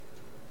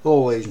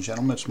Hello, ladies and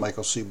gentlemen. It's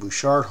Michael C.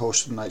 Bouchard,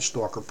 host of the Night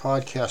Stalker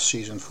podcast,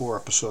 Season 4,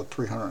 Episode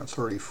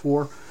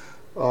 334.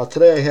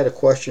 Today I had a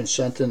question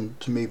sent in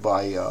to me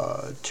by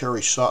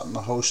Terry Sutton,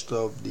 the host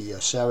of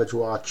the Savage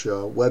Watch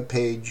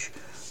webpage,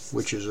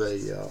 which is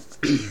a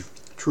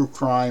true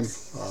crime,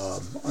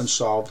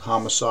 unsolved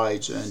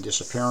homicides, and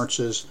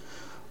disappearances.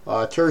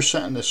 Terry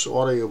sent in this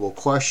audible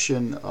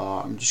question.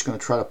 I'm just going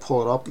to try to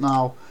pull it up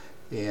now,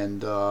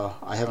 and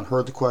I haven't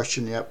heard the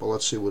question yet, but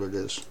let's see what it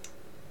is.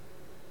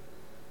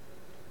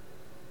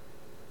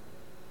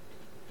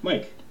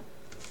 Mike,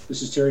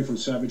 this is Terry from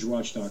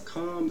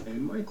SavageWatch.com,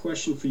 and my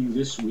question for you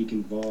this week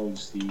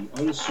involves the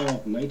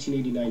unsolved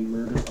 1989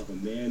 murder of a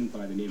man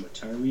by the name of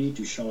Tyree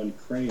Dushan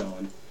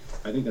Crayon,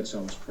 I think that's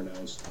how it's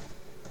pronounced,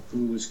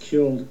 who was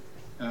killed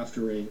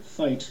after a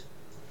fight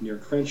near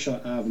Crenshaw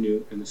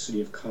Avenue in the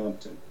city of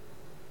Compton.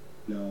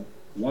 Now,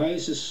 why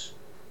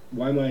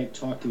am I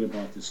talking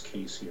about this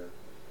case here?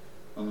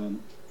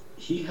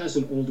 He has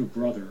an older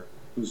brother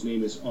whose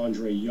name is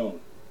Andre Young.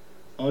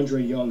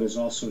 Andre Young is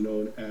also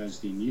known as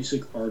the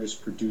music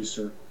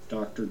artist-producer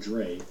Dr.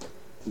 Dre,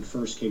 who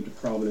first came to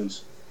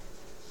prominence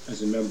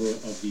as a member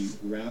of the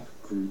rap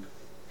group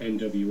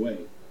NWA.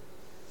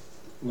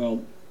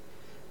 Well,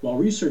 while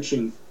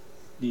researching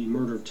the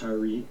murder of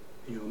Tyree,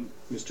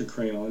 Mr.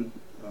 Crayon,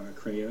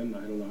 I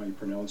don't know how you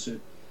pronounce it,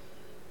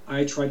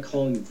 I tried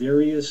calling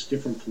various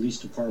different police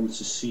departments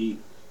to see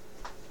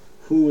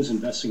who was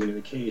investigating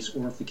the case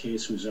or if the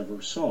case was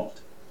ever solved.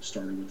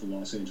 Started with the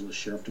Los Angeles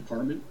Sheriff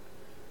Department.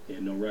 They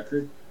had no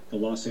record. The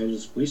Los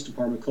Angeles Police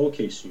Department Cold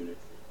Case Unit,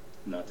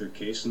 not their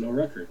case and no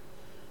record.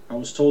 I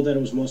was told that it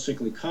was most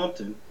likely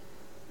Compton,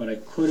 but I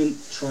couldn't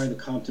try the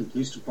Compton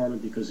Police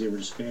Department because they were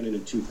disbanded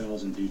in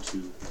 2000 due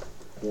to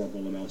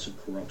horrible amounts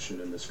of corruption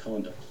and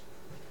misconduct.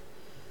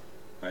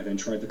 I then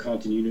tried the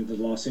Compton unit of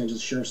the Los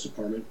Angeles Sheriff's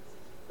Department,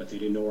 but they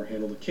didn't know or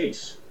handle the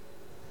case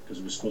because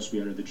it was supposed to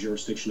be under the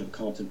jurisdiction of the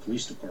Compton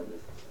Police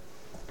Department.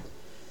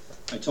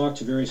 I talked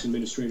to various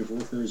administrative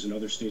workers in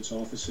other states'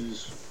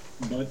 offices,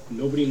 but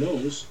nobody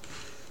knows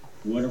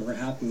whatever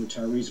happened with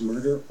Tyree's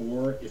murder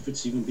or if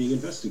it's even being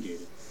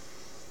investigated.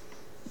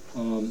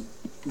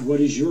 What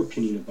is your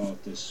opinion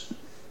about this,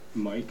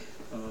 Mike?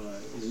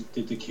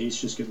 Did the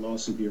case just get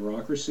lost in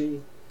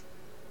bureaucracy?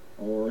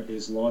 Or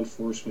is law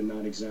enforcement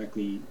not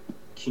exactly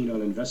keen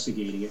on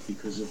investigating it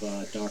because of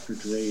Dr.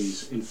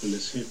 Dre's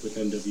infamous hit with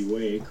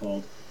NWA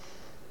called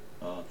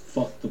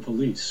Fuck the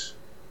Police,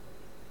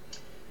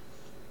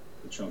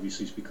 which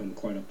obviously has become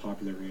quite a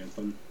popular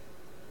anthem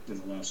in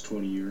the last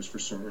 20 years for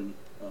certain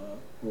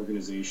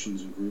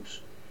organizations and groups.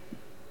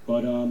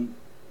 But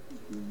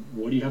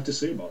what do you have to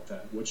say about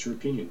that? What's your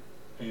opinion?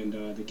 And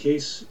the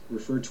case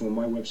referred to on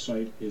my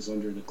website is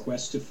under the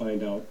quest to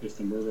find out if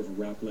the murder of a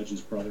rap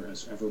legend's brother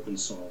has ever been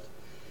solved.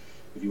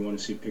 If you want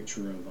to see a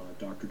picture of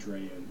Dr. Dre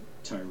and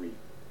Tyree.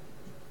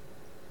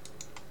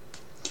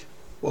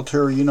 Well,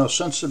 Terry,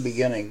 since the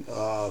beginning,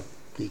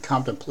 the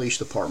Compton Police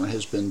Department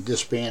has been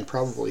disbanded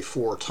probably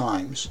 4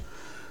 times.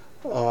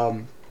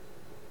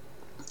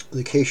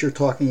 The case you're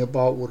talking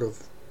about would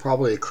have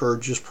probably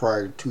occurred just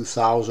prior to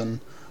 2000.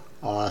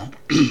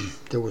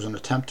 There was an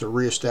attempt to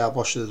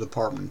reestablish the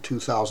department in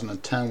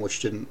 2010,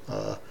 which didn't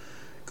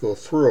go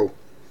through.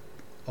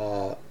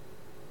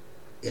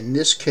 In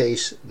this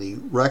case, the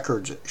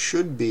records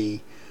should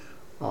be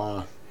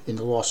in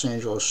the Los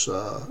Angeles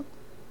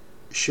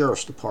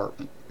Sheriff's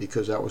Department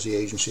because that was the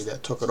agency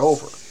that took it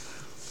over.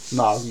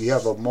 Now, you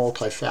have a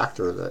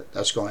multi-factor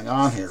that's going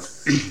on here.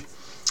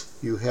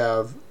 You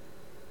have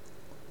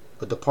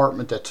a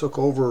department that took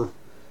over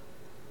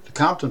the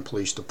Compton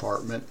Police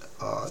Department,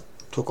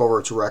 took over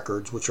its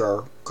records, which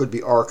could be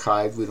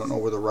archived. We don't know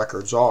where the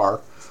records are.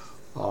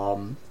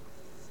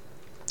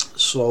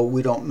 So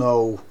we don't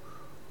know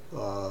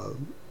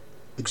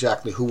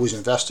exactly who was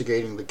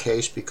investigating the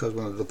case because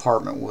when the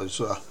department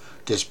was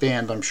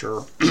disbanded, I'm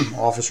sure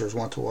officers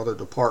went to other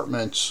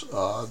departments.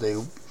 They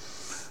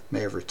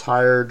may have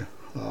retired.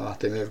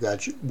 They may have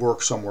got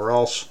work somewhere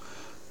else.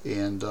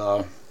 And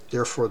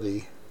therefore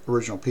the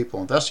original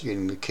people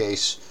investigating the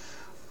case,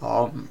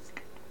 who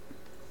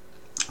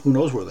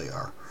knows where they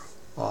are.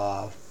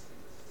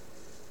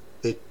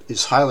 It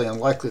is highly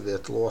unlikely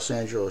that the Los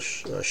Angeles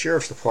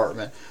Sheriff's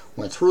Department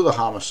went through the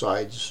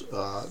homicides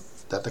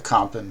that the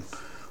Compton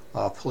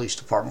Police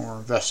Department were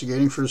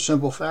investigating for the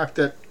simple fact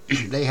that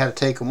they had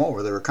to take them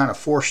over. They were kind of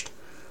forced.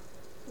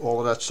 All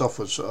of that stuff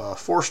was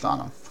forced on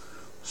them.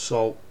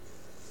 So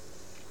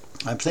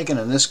I'm thinking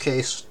in this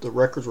case the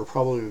records were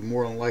probably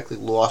more than likely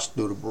lost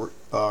due to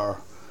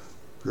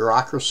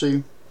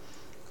bureaucracy.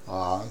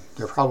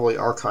 They're probably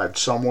archived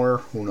somewhere,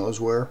 who knows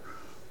where.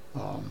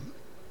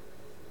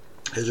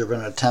 Has there been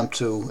an attempt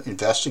to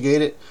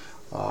investigate it?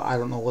 I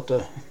don't know what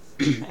the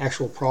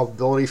actual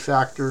probability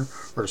factor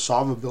or the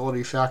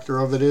solvability factor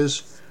of it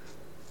is.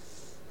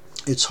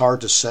 It's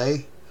hard to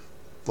say,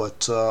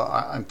 but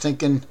I'm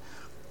thinking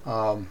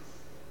that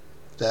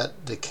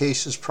the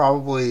case is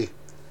probably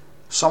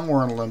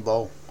somewhere in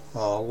limbo,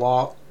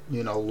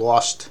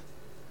 lost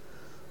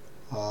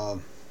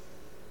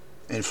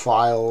in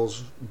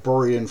files,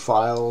 buried in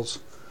files.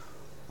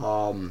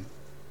 Um,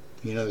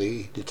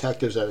 the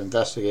detectives that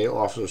investigate,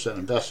 officers that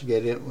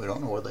investigate it, we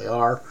don't know where they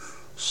are.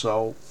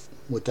 So,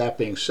 with that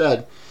being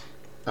said,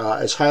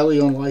 it's highly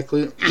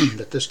unlikely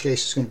that this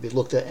case is going to be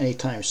looked at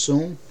anytime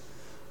soon,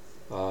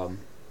 um,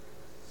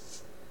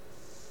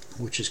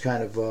 which is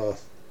kind of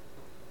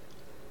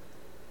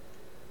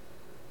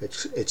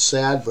it's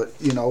sad, but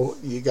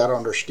you got to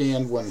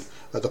understand when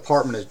a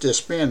department is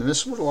disbanded. And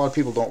this is what a lot of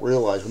people don't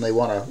realize when they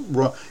want to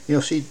run.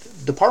 See,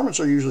 departments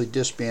are usually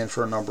disbanded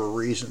for a number of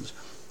reasons.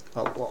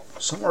 Well,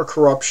 some are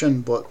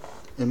corruption, but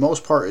in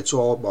most part, it's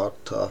all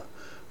about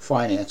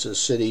finances,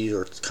 cities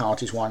or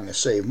counties wanting to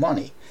save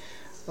money.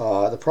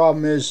 The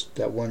problem is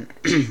that when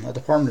a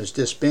department is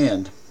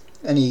disbanded,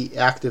 any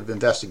active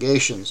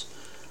investigations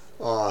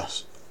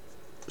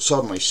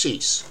suddenly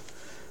cease,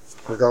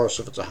 regardless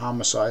if it's a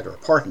homicide or a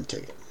parking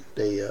ticket.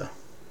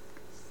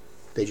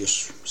 They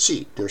just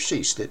cease. They're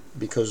ceased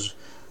because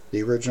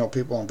the original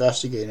people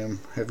investigating them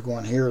have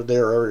gone here,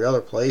 there, or every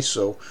other place,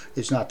 so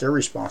it's not their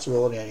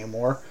responsibility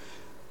anymore.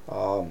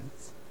 And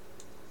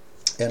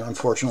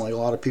unfortunately, a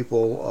lot of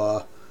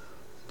people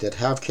that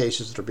have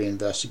cases that are being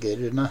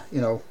investigated,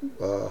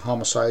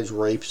 homicides,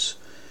 rapes,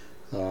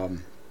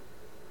 you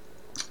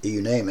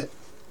name it,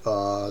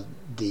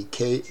 the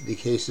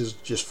cases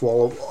just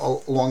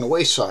fall along the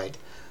wayside.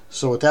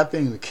 So with that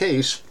being the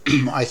case,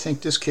 I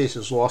think this case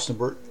is lost in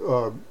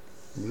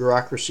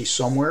bureaucracy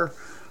somewhere.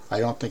 I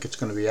don't think it's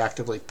going to be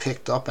actively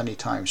picked up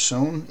anytime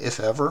soon,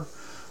 if ever.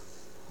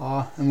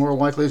 And more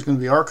likely it's going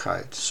to be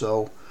archived.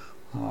 So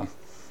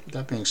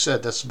that being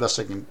said, that's the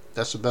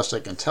best I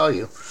can tell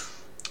you.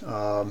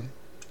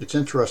 It's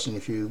interesting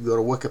if you go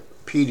to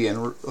Wikipedia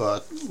and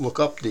look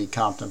up the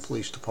Compton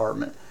Police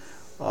Department.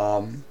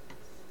 It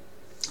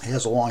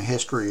has a long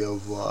history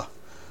of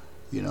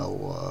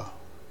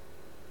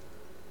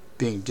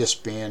being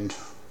disbanded,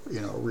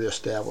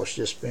 reestablished,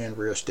 disbanded,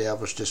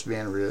 reestablished,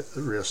 disbanded,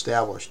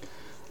 reestablished.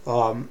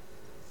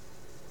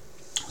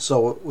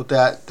 So with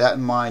that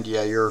in mind,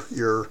 yeah, you're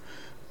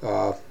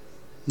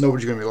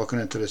nobody's going to be looking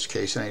into this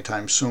case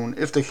anytime soon,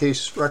 if the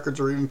case records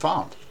are even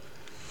found.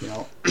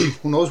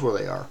 Who knows where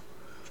they are?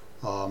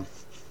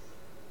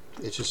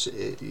 It's just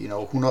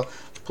who knows?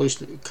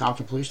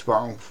 Compton Police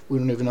Department, we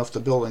don't even know if the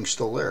building's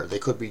still there. They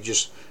could be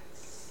just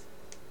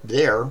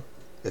there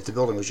if the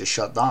building was just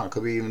shut down. It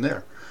could be even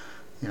there.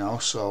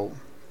 So,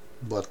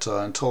 but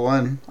until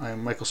then,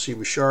 I'm Michael C.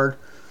 Bouchard,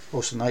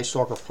 host of Night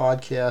Stalker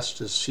podcast.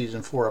 This is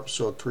season 4,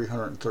 episode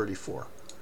 334.